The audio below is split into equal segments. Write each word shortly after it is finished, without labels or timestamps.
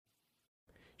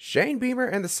Shane Beamer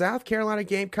and the South Carolina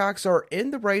Gamecocks are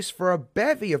in the race for a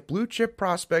bevy of blue chip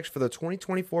prospects for the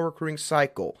 2024 recruiting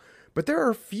cycle. But there are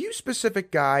a few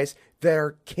specific guys that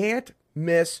are can't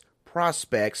miss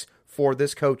prospects for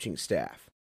this coaching staff.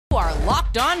 You are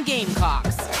Locked On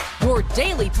Gamecocks, your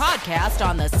daily podcast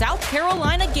on the South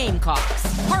Carolina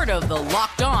Gamecocks, part of the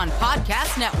Locked On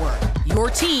Podcast Network,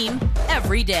 your team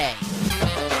every day.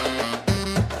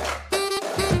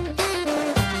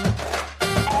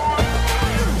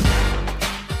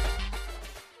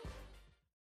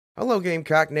 Hello,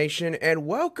 Gamecock Nation, and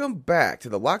welcome back to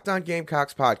the Locked On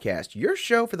Gamecocks podcast, your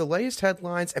show for the latest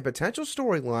headlines and potential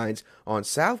storylines on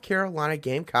South Carolina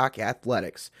Gamecock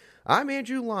athletics. I'm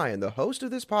Andrew Lyon, the host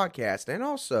of this podcast, and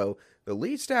also the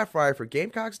lead staff writer for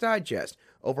Gamecocks Digest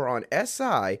over on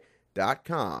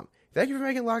SI.com. Thank you for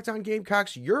making Locked On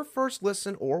Gamecocks your first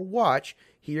listen or watch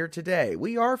here today.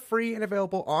 We are free and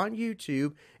available on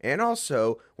YouTube and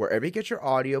also wherever you get your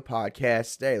audio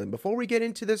podcasts daily. And before we get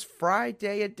into this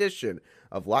Friday edition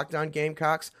of Locked On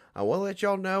Gamecocks, I want to let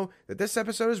y'all know that this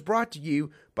episode is brought to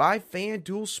you by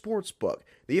FanDuel Sportsbook,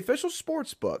 the official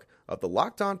sportsbook of the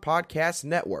Locked On Podcast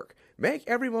Network. Make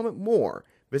every moment more.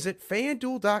 Visit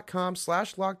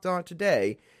FanDuel.com/LockedOn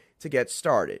today to get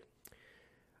started.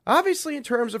 Obviously, in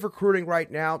terms of recruiting right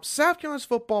now, South Carolina's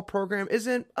football program is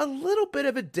in a little bit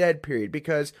of a dead period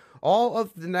because all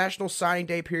of the national signing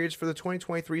day periods for the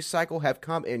 2023 cycle have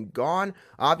come and gone.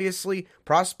 Obviously,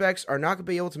 prospects are not going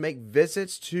to be able to make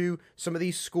visits to some of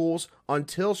these schools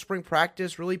until spring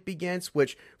practice really begins,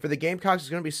 which for the Gamecocks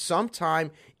is going to be sometime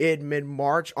in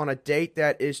mid-March on a date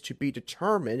that is to be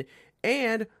determined.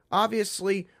 And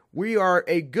obviously, we are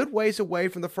a good ways away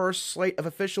from the first slate of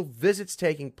official visits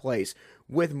taking place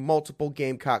with multiple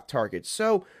Gamecock targets.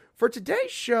 So for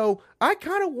today's show, I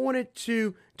kind of wanted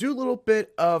to do a little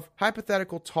bit of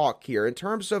hypothetical talk here in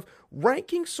terms of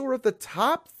ranking sort of the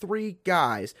top three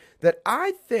guys that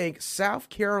I think South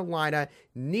Carolina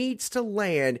needs to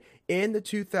land in the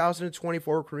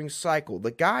 2024 recruiting cycle.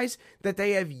 The guys that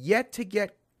they have yet to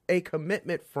get a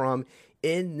commitment from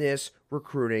in this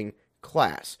recruiting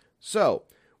class. So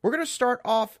we're going to start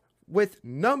off with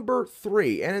number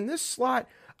 3. And in this slot,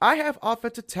 I have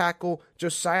offensive tackle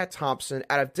Josiah Thompson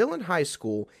out of Dillon High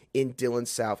School in Dillon,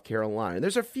 South Carolina.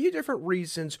 There's a few different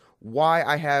reasons why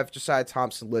I have Josiah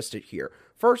Thompson listed here.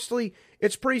 Firstly,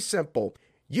 it's pretty simple.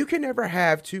 You can never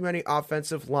have too many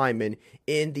offensive linemen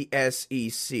in the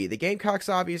SEC. The Gamecocks,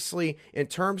 obviously, in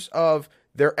terms of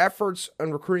their efforts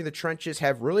on recruiting the trenches,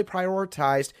 have really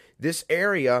prioritized this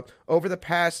area over the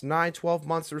past 9-12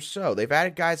 months or so. They've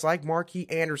added guys like Marquis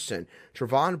Anderson,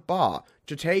 Trevon Baugh,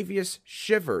 Jatavius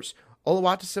Shivers,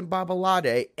 Oluwatosin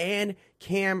Babalade, and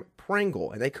Cam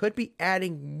Pringle. And they could be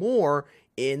adding more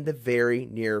in the very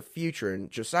near future. And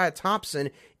Josiah Thompson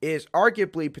is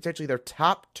arguably potentially their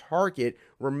top target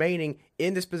remaining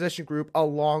in this position group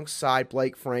alongside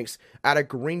Blake Franks out of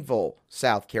Greenville,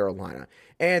 South Carolina.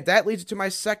 And that leads to my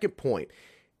second point.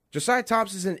 Josiah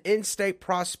Thompson is an in-state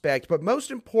prospect, but most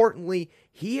importantly,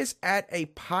 he is at a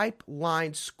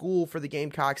pipeline school for the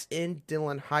Gamecocks in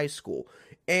Dillon High School.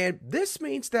 And this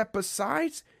means that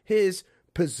besides his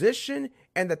position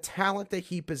and the talent that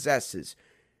he possesses,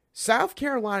 South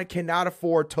Carolina cannot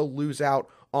afford to lose out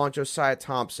on Josiah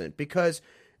Thompson because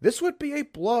this would be a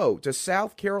blow to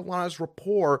South Carolina's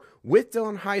rapport with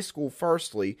Dillon High School,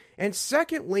 firstly, and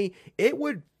secondly, it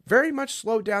would very much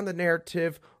slow down the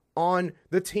narrative on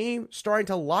the team starting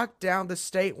to lock down the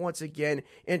state once again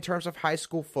in terms of high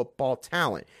school football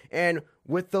talent. And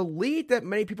with the lead that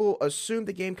many people assume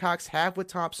the Gamecocks have with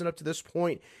Thompson up to this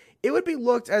point, it would be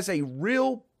looked as a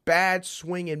real bad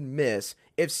swing and miss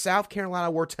if South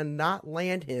Carolina were to not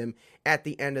land him at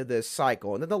the end of this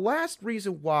cycle. And then the last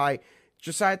reason why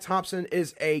Josiah Thompson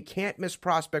is a can't-miss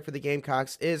prospect for the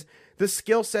Gamecocks is the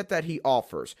skill set that he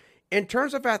offers. In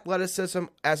terms of athleticism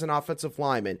as an offensive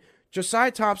lineman,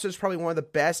 Josiah Thompson is probably one of the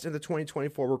best in the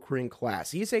 2024 recruiting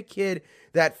class. He's a kid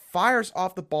that fires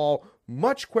off the ball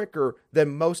much quicker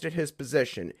than most at his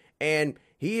position, and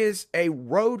he is a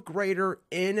road grader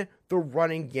in the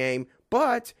running game,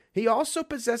 but he also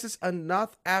possesses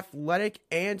enough athletic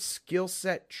and skill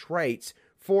set traits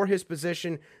for his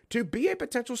position to be a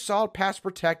potential solid pass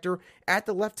protector at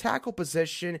the left tackle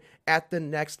position at the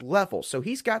next level. So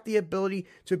he's got the ability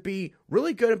to be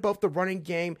really good in both the running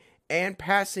game and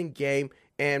passing game.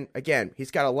 And again, he's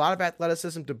got a lot of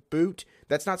athleticism to boot.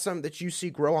 That's not something that you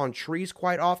see grow on trees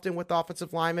quite often with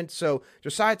offensive linemen. So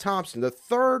Josiah Thompson, the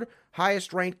third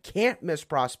highest ranked can't miss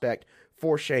prospect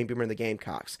for Shane Beamer and the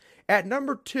Gamecocks. At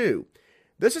number 2,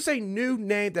 this is a new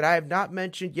name that I have not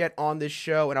mentioned yet on this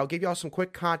show, and I'll give y'all some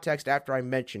quick context after I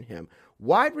mention him.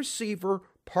 Wide receiver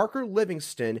Parker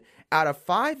Livingston out of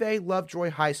 5A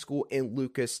Lovejoy High School in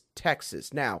Lucas,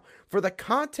 Texas. Now, for the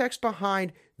context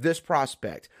behind this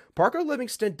prospect, Parker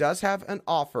Livingston does have an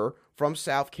offer from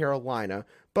South Carolina,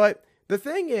 but the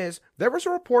thing is, there was a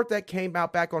report that came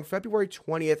out back on February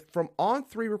 20th from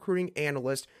On3 recruiting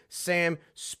analyst Sam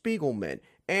Spiegelman,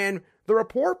 and the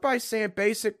report by Sam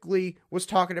basically was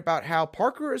talking about how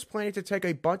Parker is planning to take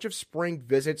a bunch of spring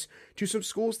visits to some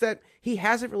schools that he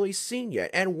hasn't really seen yet.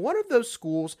 And one of those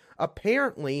schools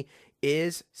apparently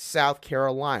is South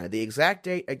Carolina. The exact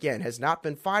date, again, has not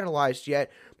been finalized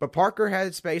yet, but Parker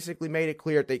has basically made it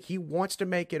clear that he wants to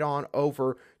make it on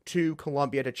over to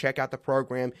Columbia to check out the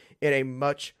program in a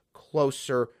much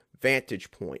closer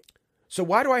vantage point. So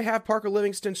why do I have Parker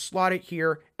Livingston slotted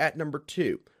here at number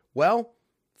 2? Well,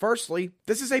 firstly,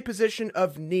 this is a position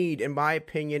of need, in my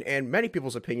opinion, and many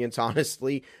people's opinions,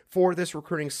 honestly, for this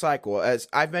recruiting cycle. As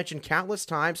I've mentioned countless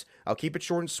times, I'll keep it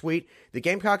short and sweet, the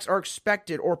Gamecocks are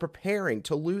expected or preparing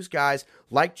to lose guys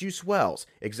like Juice Wells,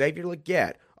 Xavier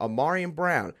Legette, Amarian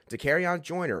Brown, Dakarrion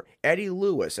Joyner, Eddie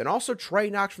Lewis, and also Trey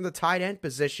Knox from the tight end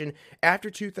position after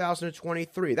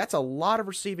 2023. That's a lot of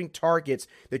receiving targets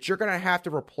that you're going to have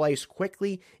to replace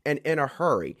quickly and in a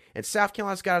hurry. And South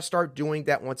Carolina's got to start doing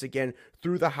that once again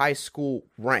through the high school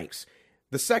ranks.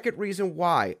 The second reason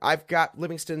why I've got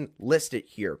Livingston listed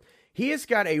here, he has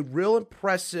got a real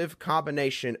impressive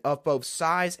combination of both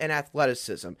size and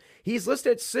athleticism. He's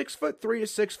listed at 6'3" to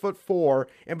 6'4"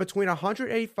 and between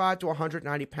 185 to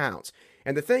 190 pounds.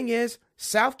 And the thing is,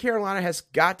 South Carolina has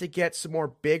got to get some more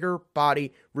bigger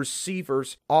body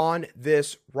receivers on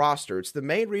this roster. It's the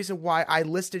main reason why I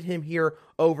listed him here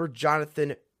over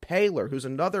Jonathan Paylor, who's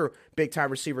another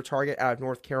big-time receiver target out of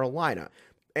North Carolina.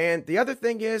 And the other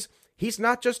thing is, he's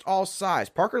not just all size.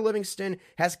 Parker Livingston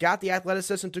has got the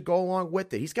athleticism to go along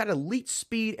with it. He's got elite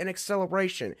speed and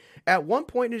acceleration. At one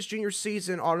point in his junior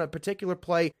season on a particular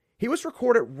play, he was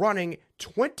recorded running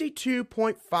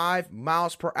 22.5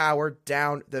 miles per hour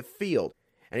down the field.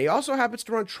 And he also happens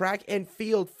to run track and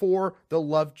field for the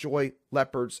Lovejoy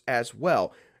Leopards as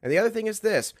well. And the other thing is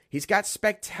this, he's got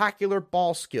spectacular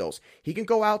ball skills. He can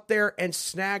go out there and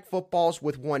snag footballs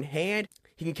with one hand.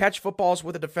 He can catch footballs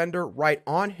with a defender right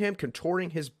on him, contorting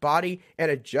his body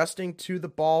and adjusting to the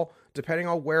ball depending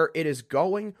on where it is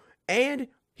going. And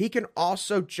he can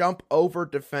also jump over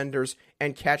defenders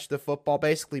and catch the football,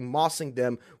 basically mossing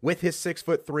them with his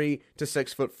 6'3" to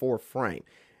 6'4" frame.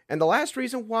 And the last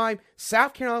reason why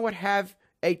South Carolina would have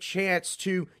a chance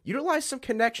to utilize some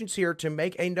connections here to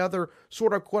make another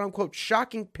sort of quote-unquote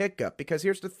shocking pickup, because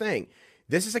here's the thing.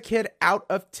 This is a kid out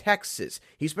of Texas.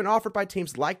 He's been offered by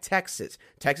teams like Texas,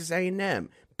 Texas A&M,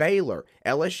 Baylor,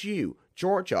 LSU,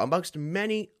 Georgia, amongst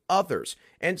many others.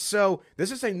 And so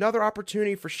this is another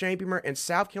opportunity for Shane Beamer and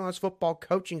South Carolina's football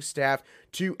coaching staff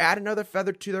to add another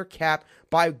feather to their cap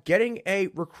by getting a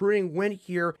recruiting win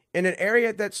here in an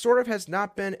area that sort of has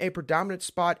not been a predominant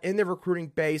spot in the recruiting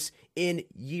base in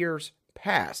years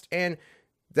past. And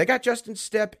they got Justin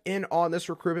Stepp in on this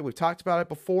recruitment. We've talked about it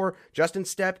before. Justin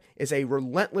Stepp is a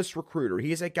relentless recruiter.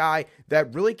 He is a guy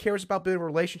that really cares about building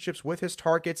relationships with his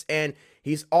targets, and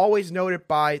he's always noted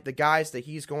by the guys that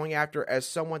he's going after as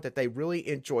someone that they really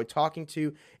enjoy talking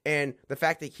to, and the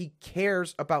fact that he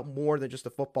cares about more than just a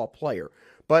football player.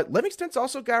 But Livingston's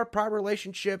also got a prior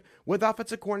relationship with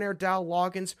offensive coordinator Dowell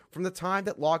Loggins from the time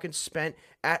that Loggins spent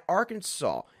at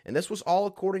Arkansas, and this was all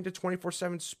according to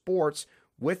 24/7 Sports,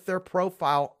 with their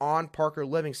profile on Parker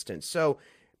Livingston. So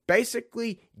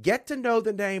basically, get to know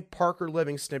the name Parker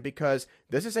Livingston, because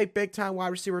this is a big-time wide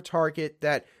receiver target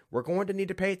that we're going to need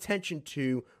to pay attention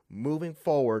to moving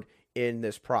forward in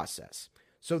this process.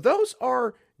 So those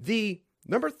are the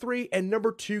number 3 and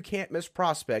number 2 can't-miss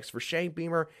prospects for Shane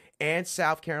Beamer and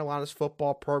South Carolina's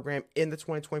football program in the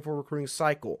 2024 recruiting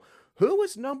cycle. Who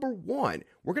is number 1?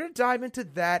 We're going to dive into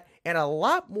that and a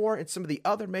lot more in some of the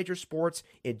other major sports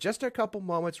in just a couple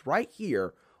moments right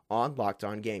here on Locked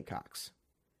On Gamecocks.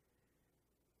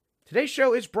 Today's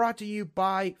show is brought to you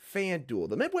by FanDuel.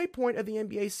 The midway point of the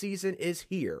NBA season is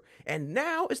here, and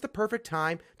now is the perfect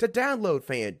time to download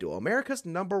FanDuel, America's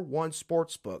 #1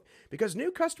 sportsbook, because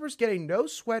new customers get a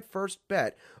no-sweat first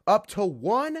bet up to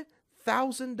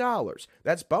 $1,000.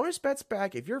 That's bonus bets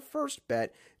back if your first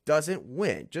bet doesn't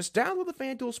win. Just download the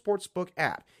FanDuel Sportsbook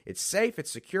app. It's safe, it's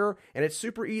secure, and it's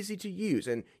super easy to use.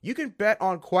 And you can bet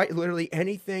on quite literally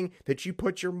anything that you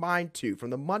put your mind to, from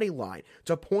the money line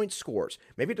to point scores,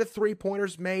 maybe to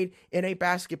three-pointers made in a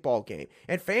basketball game.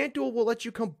 And FanDuel will let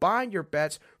you combine your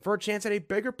bets for a chance at a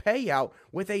bigger payout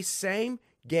with a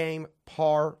same-game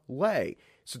parlay.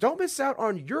 So don't miss out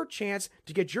on your chance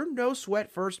to get your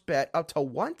no-sweat first bet up to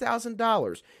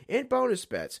 $1,000 in bonus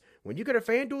bets when you go to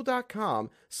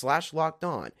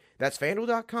FanDuel.com/LockedOn. That's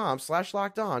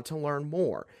FanDuel.com/LockedOn to learn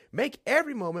more. Make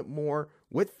every moment more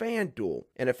with FanDuel,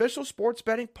 an official sports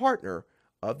betting partner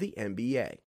of the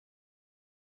NBA.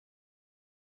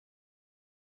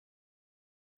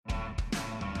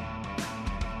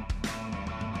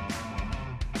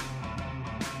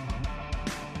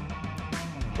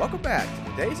 Welcome back to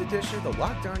today's edition of the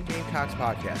Locked On Gamecocks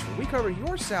podcast, where we cover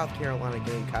your South Carolina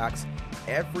Gamecocks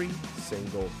every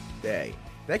single day.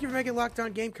 Thank you for making Locked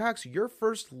On Gamecocks your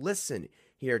first listen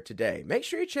here today. Make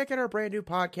sure you check out our brand new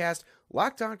podcast,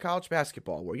 Locked On College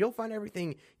Basketball, where you'll find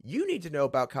everything you need to know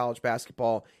about college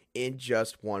basketball in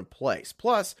just one place.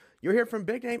 Plus, you'll hear from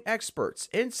big name experts,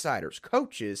 insiders,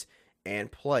 coaches,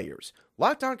 and players.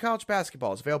 Locked On College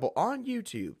Basketball is available on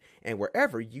YouTube and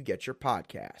wherever you get your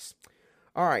podcasts.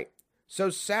 All right, so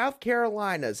South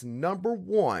Carolina's number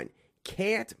one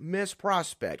can't-miss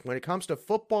prospect when it comes to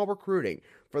football recruiting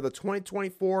for the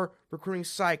 2024 recruiting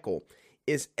cycle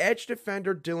is edge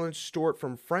defender Dylan Stewart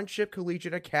from Friendship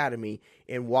Collegiate Academy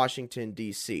in Washington,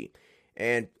 D.C.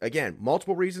 And again,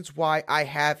 multiple reasons why I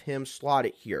have him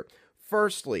slotted here.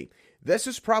 Firstly, this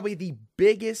is probably the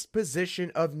biggest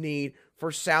position of need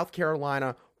for South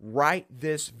Carolina right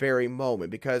this very moment,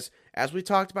 because as we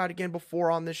talked about again before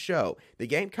on this show, the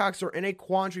Gamecocks are in a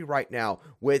quandary right now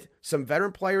with some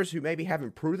veteran players who maybe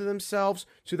haven't proven themselves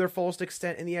to their fullest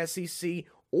extent in the SEC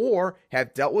or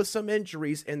have dealt with some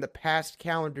injuries in the past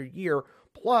calendar year.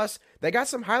 Plus, they got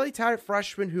some highly touted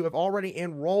freshmen who have already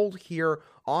enrolled here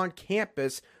on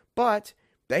campus, but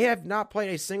they have not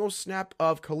played a single snap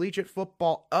of collegiate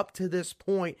football up to this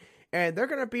point, and they're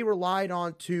going to be relied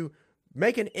on to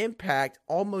make an impact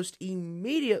almost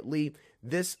immediately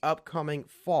this upcoming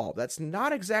fall. That's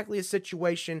not exactly a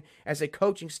situation as a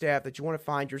coaching staff that you want to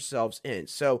find yourselves in.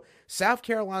 So South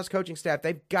Carolina's coaching staff,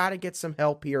 they've got to get some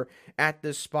help here at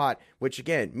this spot, which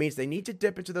again means they need to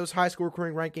dip into those high school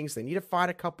recruiting rankings. They need to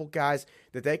find a couple guys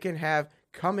that they can have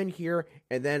come in here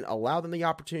and then allow them the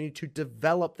opportunity to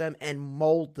develop them and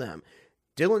mold them.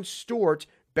 Dylan Stewart,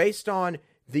 based on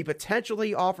the potential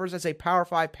he offers as a Power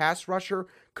 5 pass rusher,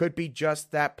 could be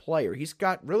just that player. He's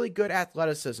got really good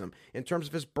athleticism in terms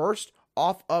of his burst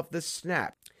off of the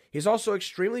snap. He's also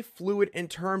extremely fluid in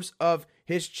terms of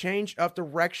his change of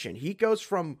direction. He goes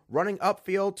from running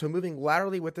upfield to moving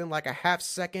laterally within like a half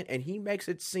second, and he makes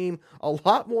it seem a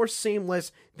lot more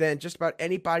seamless than just about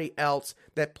anybody else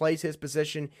that plays his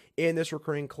position in this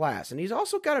recruiting class. And he's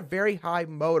also got a very high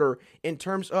motor in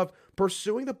terms of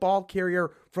pursuing the ball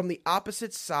carrier from the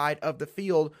opposite side of the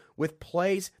field with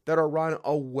plays that are run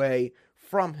away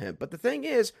from him. But the thing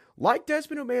is, like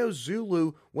Desmond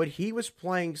Umeozulu, when he was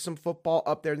playing some football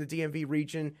up there in the DMV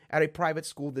region at a private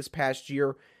school this past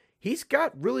year, he's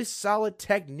got really solid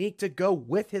technique to go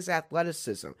with his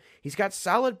athleticism. He's got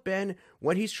solid bend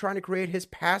when he's trying to create his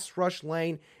pass rush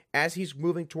lane as he's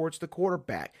moving towards the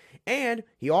quarterback. And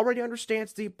he already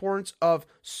understands the importance of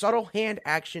subtle hand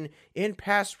action in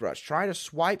pass rush, trying to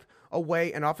swipe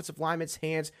away an offensive lineman's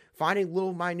hands, finding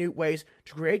little minute ways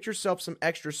to create yourself some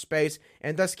extra space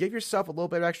and thus give yourself a little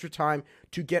bit of extra time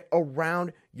to get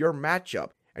around your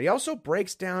matchup. And he also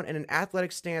breaks down in an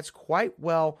athletic stance quite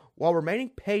well while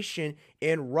remaining patient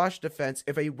in rush defense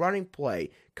if a running play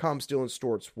comes Dylan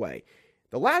Stewart's way.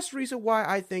 The last reason why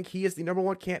I think he is the number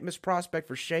one can't-miss prospect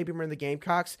for Shane Beamer and the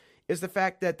Gamecocks is the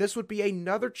fact that this would be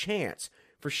another chance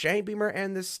for Shane Beamer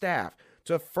and the staff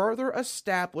to further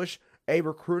establish a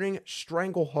recruiting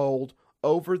stranglehold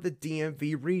over the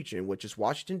DMV region, which is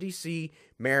Washington, D.C.,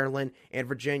 Maryland, and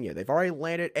Virginia. They've already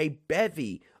landed a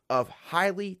bevy of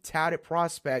highly touted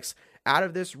prospects out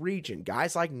of this region.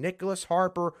 Guys like Nicholas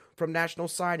Harper from National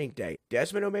Signing Day,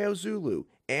 Desmond Umeozulu,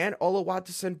 and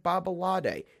Oluwatosin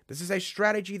Babalade. This is a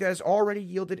strategy that has already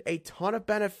yielded a ton of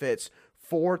benefits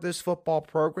for this football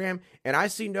program, and I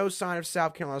see no sign of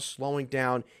South Carolina slowing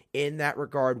down in that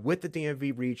regard with the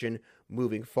DMV region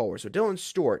moving forward. So Dylan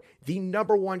Stewart, the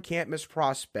number one can't-miss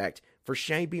prospect for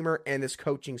Shane Beamer and this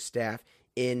coaching staff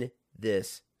in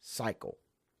this cycle.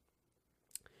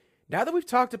 Now that we've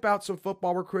talked about some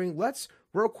football recruiting, let's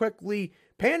real quickly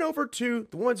pan over to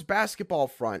the women's basketball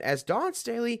front, as Dawn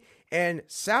Staley and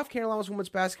South Carolina's women's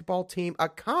basketball team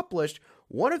accomplished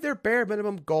one of their bare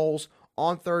minimum goals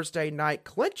on Thursday night,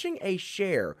 clinching a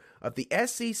share of the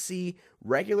SEC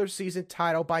regular season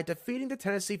title by defeating the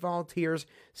Tennessee Volunteers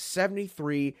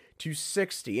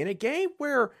 73-60 in a game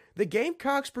where the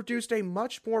Gamecocks produced a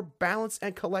much more balanced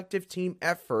and collective team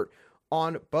effort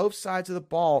on both sides of the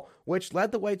ball, which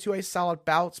led the way to a solid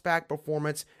bounce back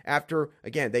performance after,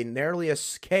 again, they narrowly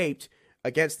escaped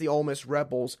against the Ole Miss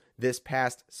Rebels this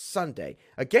past Sunday.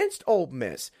 Against Ole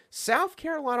Miss, South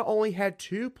Carolina only had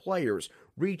 2 players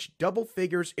reach double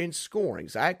figures in scoring.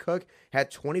 Zia Cooke had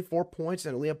 24 points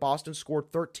and Aaliyah Boston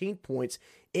scored 13 points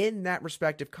in that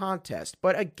respective contest.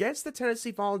 But against the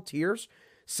Tennessee Volunteers,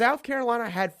 South Carolina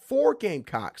had 4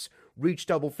 Gamecocks reach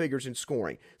double figures in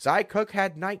scoring. Zia Cooke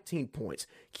had 19 points.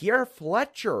 Kiera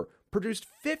Fletcher produced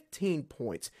 15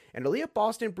 points. And Aaliyah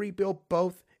Boston and Bree Beal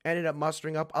both ended up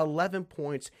mustering up 11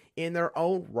 points in their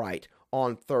own right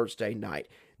on Thursday night.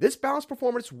 This balanced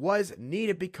performance was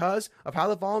needed because of how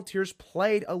the Volunteers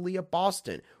played Aaliyah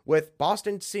Boston, with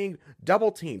Boston seeing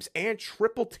double teams and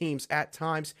triple teams at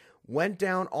times when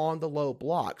down on the low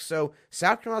block. So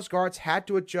South Carolina's guards had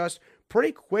to adjust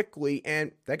pretty quickly,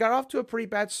 and they got off to a pretty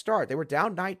bad start. They were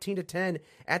down 19-10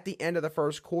 at the end of the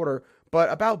first quarter,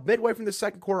 but about midway from the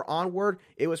second quarter onward,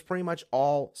 it was pretty much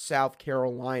all South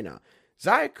Carolina.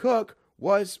 Zia Cooke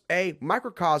was a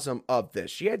microcosm of this.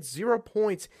 She had 0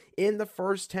 points in the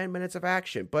first 10 minutes of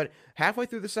action, but halfway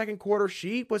through the second quarter,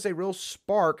 she was a real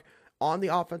spark on the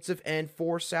offensive end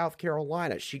for South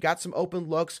Carolina. She got some open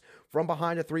looks from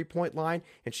behind the three-point line,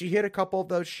 and she hit a couple of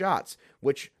those shots,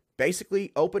 which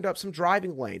basically opened up some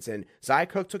driving lanes, and Zia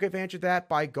Cooke took advantage of that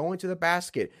by going to the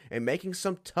basket and making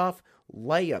some tough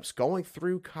layups, going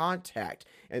through contact,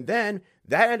 and then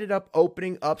that ended up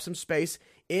opening up some space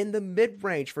in the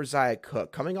mid-range for Zia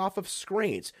Cooke, coming off of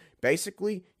screens,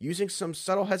 basically using some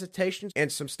subtle hesitations and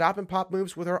some stop-and-pop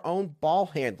moves with her own ball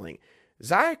handling.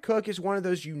 Zia Cooke is one of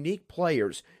those unique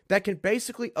players that can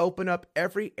basically open up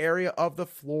every area of the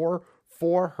floor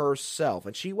for herself,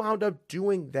 and she wound up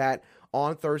doing that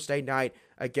on Thursday night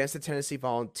against the Tennessee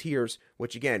Volunteers,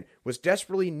 which again was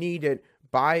desperately needed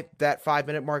by that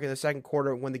 5-minute mark in the second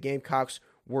quarter when the Gamecocks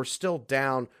were still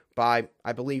down by,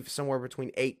 I believe, somewhere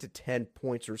between 8 to 10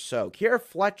 points or so. Kiera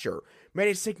Fletcher made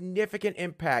a significant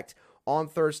impact on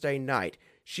Thursday night.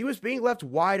 She was being left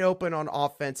wide open on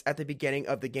offense at the beginning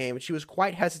of the game, and she was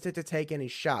quite hesitant to take any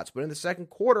shots. But in the second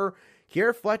quarter,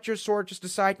 Kiera Fletcher sort of just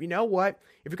decided, you know what,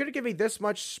 if you're going to give me this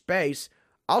much space,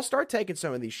 I'll start taking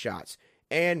some of these shots.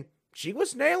 And she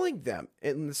was nailing them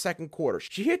in the second quarter.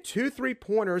 She hit 2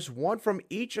 3-pointers, one from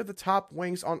each of the top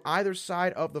wings on either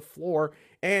side of the floor,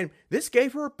 and this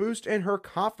gave her a boost in her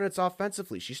confidence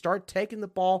offensively. She started taking the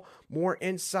ball more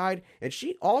inside, and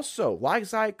she also, like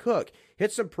Zia Cooke,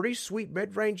 hit some pretty sweet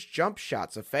mid-range jump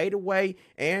shots, a fadeaway,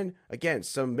 and again,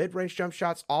 some mid-range jump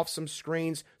shots off some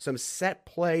screens, some set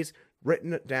plays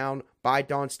written down by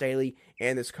Dawn Staley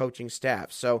and this coaching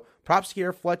staff. So props to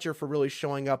Kiera Fletcher for really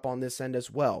showing up on this end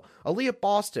as well. Aaliyah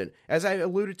Boston, as I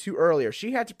alluded to earlier,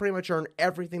 she had to pretty much earn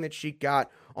everything that she got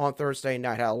on Thursday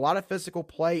night. Had a lot of physical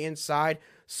play inside.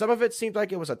 Some of it seemed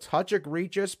like it was a touch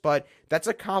egregious, but that's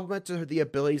a compliment to the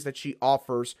abilities that she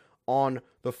offers on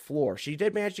the floor. She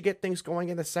did manage to get things going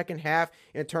in the second half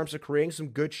in terms of creating some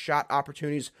good shot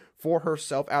opportunities for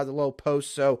herself out of the low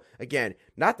post. So again,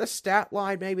 not the stat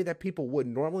line maybe that people would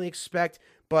normally expect,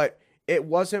 but it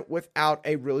wasn't without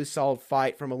a really solid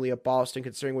fight from Aaliyah Boston,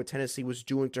 considering what Tennessee was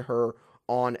doing to her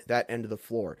on that end of the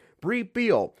floor. Bree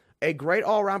Beal, a great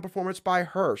all-around performance by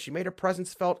her. She made her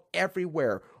presence felt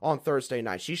everywhere on Thursday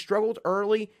night. She struggled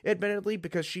early, admittedly,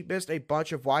 because she missed a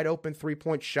bunch of wide-open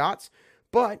three-point shots,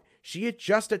 but she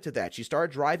adjusted to that. She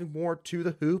started driving more to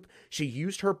the hoop. She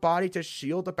used her body to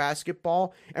shield the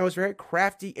basketball and was very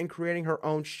crafty in creating her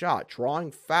own shot, drawing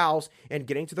fouls and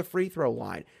getting to the free throw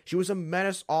line. She was a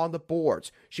menace on the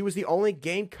boards. She was the only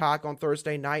Gamecock on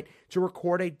Thursday night to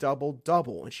record a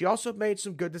double-double. And she also made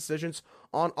some good decisions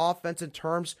on offense in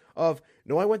terms of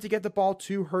knowing when to get the ball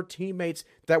to her teammates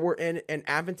that were in an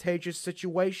advantageous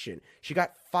situation. She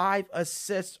got 5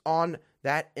 assists on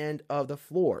that end of the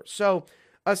floor. So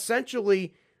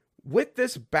essentially, with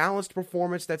this balanced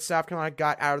performance that South Carolina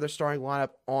got out of their starting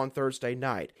lineup on Thursday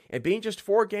night, and being just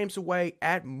 4 games away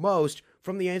at most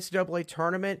from the NCAA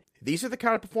tournament, these are the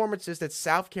kind of performances that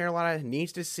South Carolina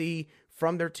needs to see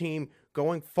from their team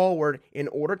going forward in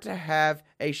order to have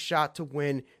a shot to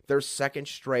win their second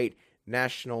straight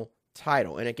national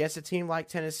title. And against a team like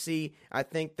Tennessee, I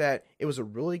think that it was a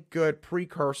really good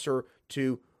precursor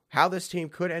to how this team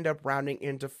could end up rounding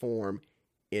into form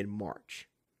in March.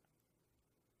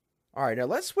 All right, now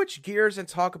let's switch gears and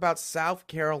talk about South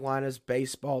Carolina's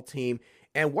baseball team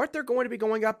and what they're going to be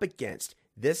going up against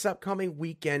this upcoming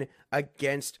weekend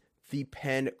against the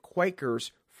Penn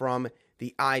Quakers from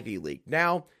the Ivy League.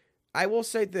 Now, I will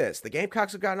say this, the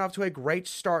Gamecocks have gotten off to a great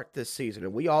start this season,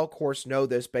 and we all, of course, know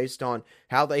this based on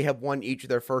how they have won each of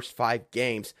their first 5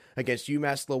 games against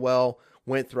UMass Lowell,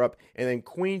 Winthrop, and then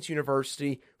Queens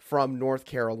University from North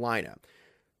Carolina.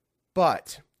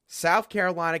 But South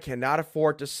Carolina cannot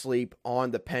afford to sleep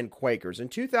on the Penn Quakers. In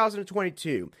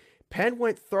 2022, Penn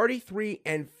went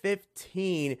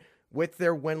 33-15 with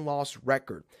their win-loss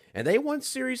record, and they won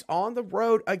series on the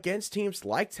road against teams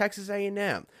like Texas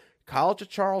A&M, College of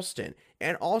Charleston,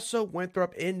 and also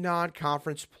Winthrop in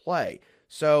non-conference play.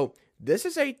 So this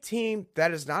is a team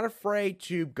that is not afraid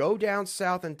to go down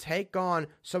south and take on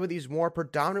some of these more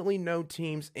predominantly known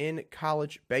teams in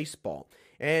college baseball.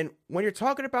 And when you're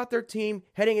talking about their team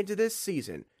heading into this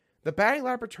season, the batting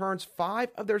lineup returns 5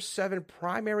 of their 7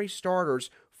 primary starters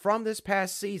from this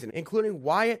past season, including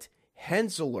Wyatt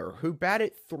Hensler, who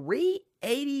batted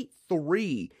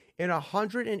 .383 in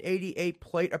 188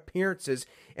 plate appearances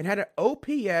and had an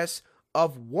OPS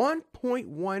of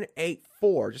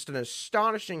 1.184, just an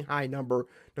astonishing high number,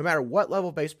 no matter what level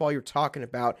of baseball you're talking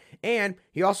about, and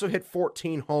he also hit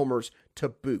 14 homers to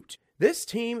boot. This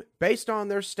team, based on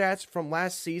their stats from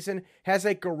last season, has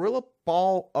a gorilla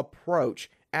ball approach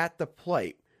at the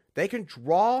plate. They can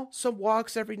draw some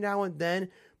walks every now and then,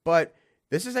 but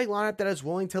this is a lineup that is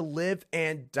willing to live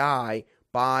and die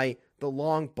by the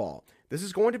long ball. This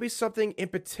is going to be something in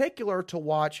particular to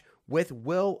watch with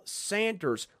Will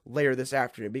Sanders later this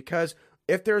afternoon, because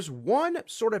if there's one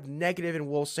sort of negative in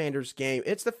Will Sanders' game,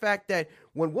 it's the fact that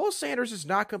when Will Sanders is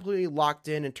not completely locked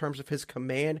in terms of his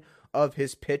command of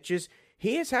his pitches,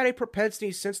 he has had a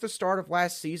propensity since the start of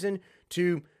last season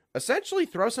to essentially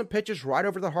throw some pitches right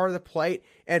over the heart of the plate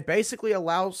and basically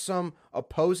allow some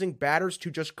opposing batters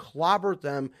to just clobber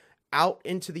them out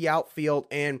into the outfield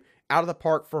and out of the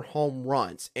park for home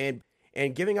runs, and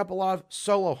giving up a lot of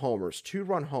solo homers,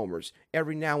 2-run homers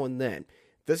every now and then.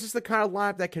 This is the kind of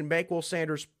lineup that can make Will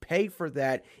Sanders pay for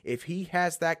that if he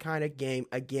has that kind of game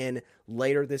again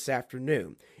later this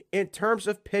afternoon. In terms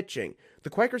of pitching, the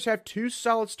Quakers have 2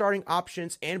 solid starting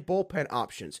options and bullpen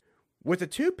options, with the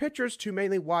 2 pitchers to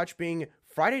mainly watch being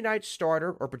Friday night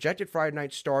starter or projected Friday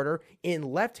night starter in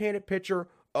left-handed pitcher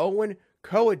Owen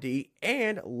Coady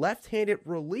and left-handed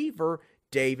reliever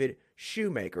David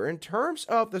Shoemaker. In terms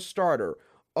of the starter,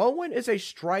 Owen is a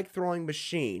strike-throwing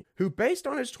machine who, based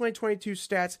on his 2022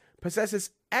 stats, possesses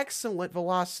excellent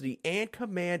velocity and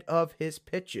command of his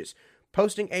pitches,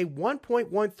 posting a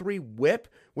 1.13 whip,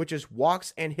 which is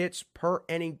walks and hits per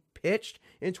inning pitched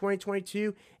in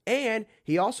 2022, and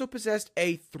he also possessed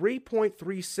a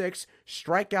 3.36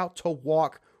 strikeout to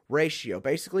walk ratio.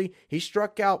 Basically, he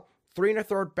struck out 3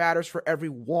 1/3 batters for every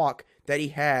walk that he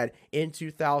had in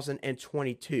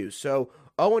 2022. So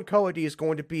Owen Coady is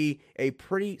going to be a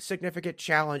pretty significant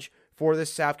challenge for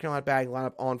this South Carolina batting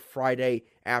lineup on Friday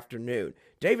afternoon.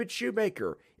 David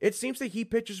Shoemaker, it seems that he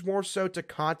pitches more so to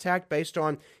contact based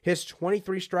on his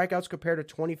 23 strikeouts compared to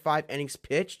 25 innings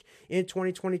pitched in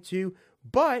 2022,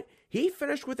 but he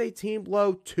finished with a team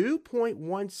low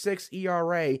 2.16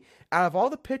 ERA out of all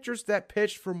the pitchers that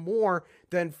pitched for more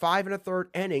than 5 1/3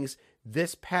 innings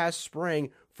this past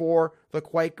spring for the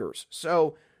Quakers.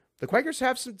 So the Quakers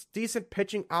have some decent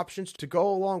pitching options to go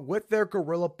along with their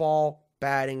gorilla ball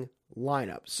batting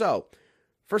lineup. So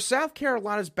for South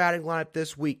Carolina's batting lineup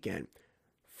this weekend,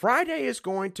 Friday is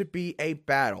going to be a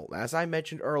battle, as I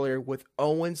mentioned earlier, with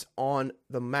Owens on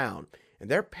the mound. And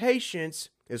their patience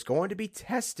is going to be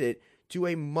tested to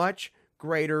a much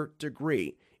greater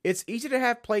degree. It's easy to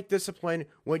have plate discipline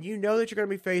when you know that you're going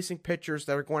to be facing pitchers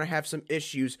that are going to have some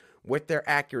issues with their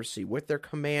accuracy, with their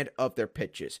command of their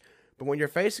pitches. But when you're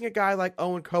facing a guy like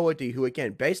Owen Coady, who,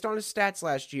 again, based on his stats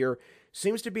last year,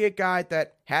 seems to be a guy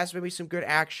that has maybe some good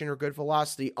action or good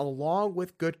velocity along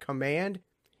with good command,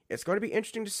 it's going to be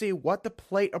interesting to see what the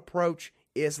plate approach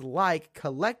is like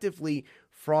collectively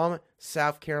from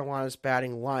South Carolina's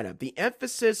batting lineup. The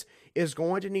emphasis is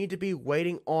going to need to be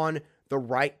waiting on the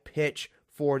right pitch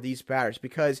for these batters,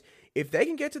 because if they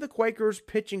can get to the Quakers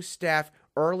pitching staff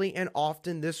early and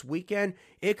often this weekend,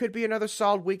 it could be another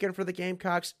solid weekend for the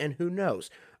Gamecocks, and who knows?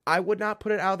 I would not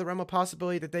put it out of the realm of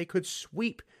possibility that they could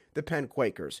sweep the Penn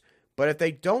Quakers, but if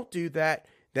they don't do that,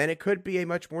 then it could be a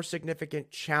much more significant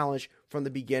challenge from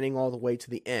the beginning all the way to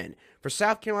the end. For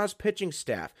South Carolina's pitching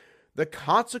staff, the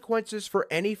consequences for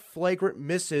any flagrant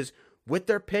misses with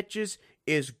their pitches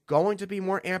is going to be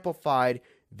more amplified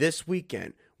this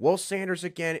weekend. Will Sanders,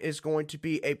 again, is going to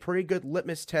be a pretty good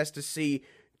litmus test to see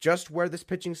just where this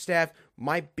pitching staff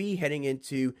might be heading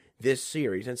into this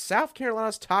series. And South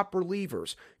Carolina's top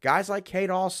relievers, guys like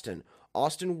Cade Austin,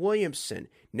 Austin Williamson,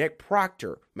 Nick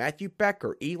Proctor, Matthew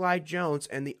Becker, Eli Jones,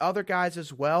 and the other guys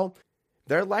as well,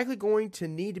 they're likely going to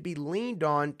need to be leaned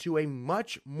on to a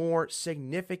much more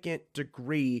significant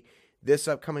degree this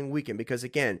upcoming weekend. Because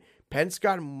again, Penn's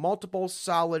got multiple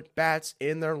solid bats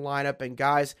in their lineup and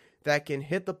guys that can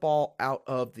hit the ball out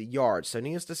of the yard. So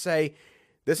needless to say,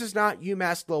 this is not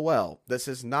UMass Lowell. This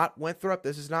is not Winthrop.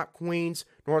 This is not Queens,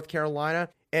 North Carolina.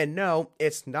 And no,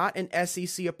 it's not an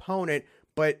SEC opponent,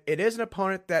 but it is an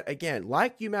opponent that, again,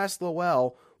 like UMass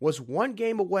Lowell, was one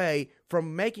game away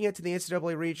from making it to the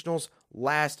NCAA Regionals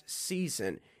last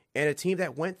season, and a team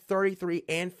that went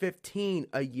 33-15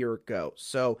 a year ago.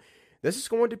 So this is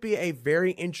going to be a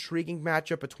very intriguing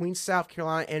matchup between South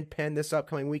Carolina and Penn this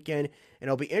upcoming weekend, and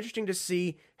it'll be interesting to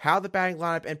see how the batting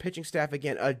lineup and pitching staff,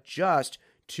 again, adjust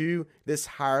to this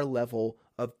higher level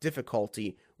of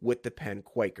difficulty with the Penn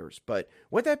Quakers. But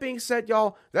with that being said,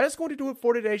 y'all, that is going to do it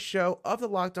for today's show of the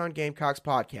Locked On Gamecocks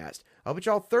podcast. I hope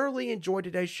y'all thoroughly enjoyed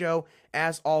today's show,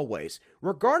 as always.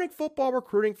 Regarding football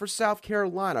recruiting for South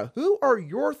Carolina, who are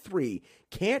your 3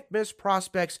 can't-miss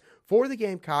prospects for the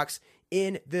Gamecocks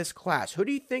in this class? Who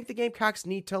do you think the Gamecocks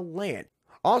need to land?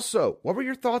 Also, what were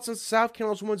your thoughts on South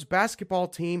Carolina's women's basketball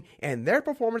team and their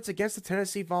performance against the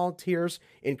Tennessee Volunteers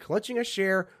in clinching a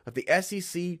share of the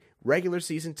SEC regular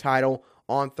season title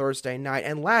on Thursday night?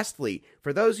 And lastly,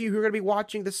 for those of you who are going to be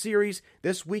watching the series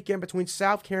this weekend between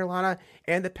South Carolina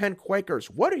and the Penn Quakers,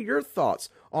 what are your thoughts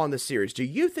on the series? Do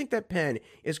you think that Penn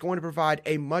is going to provide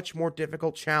a much more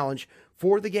difficult challenge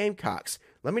for the Gamecocks?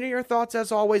 Let me know your thoughts,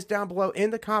 as always, down below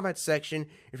in the comments section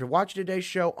if you're watching today's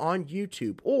show on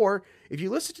YouTube, or if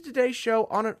you listen to today's show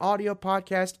on an audio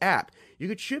podcast app. You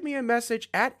could shoot me a message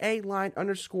at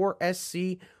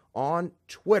 @aline_SC on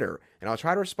Twitter, and I'll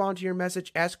try to respond to your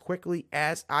message as quickly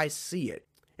as I see it.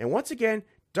 And once again,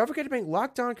 don't forget to make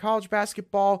Locked On College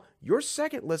Basketball your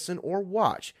second listen or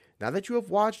watch, now that you have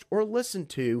watched or listened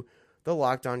to the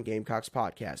Locked On Gamecocks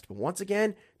podcast. But once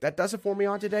again, that does it for me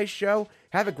on today's show.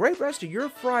 Have a great rest of your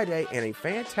Friday and a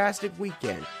fantastic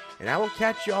weekend, and I will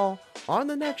catch y'all on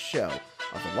the next show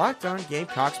of the Locked On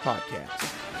Gamecocks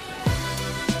podcast.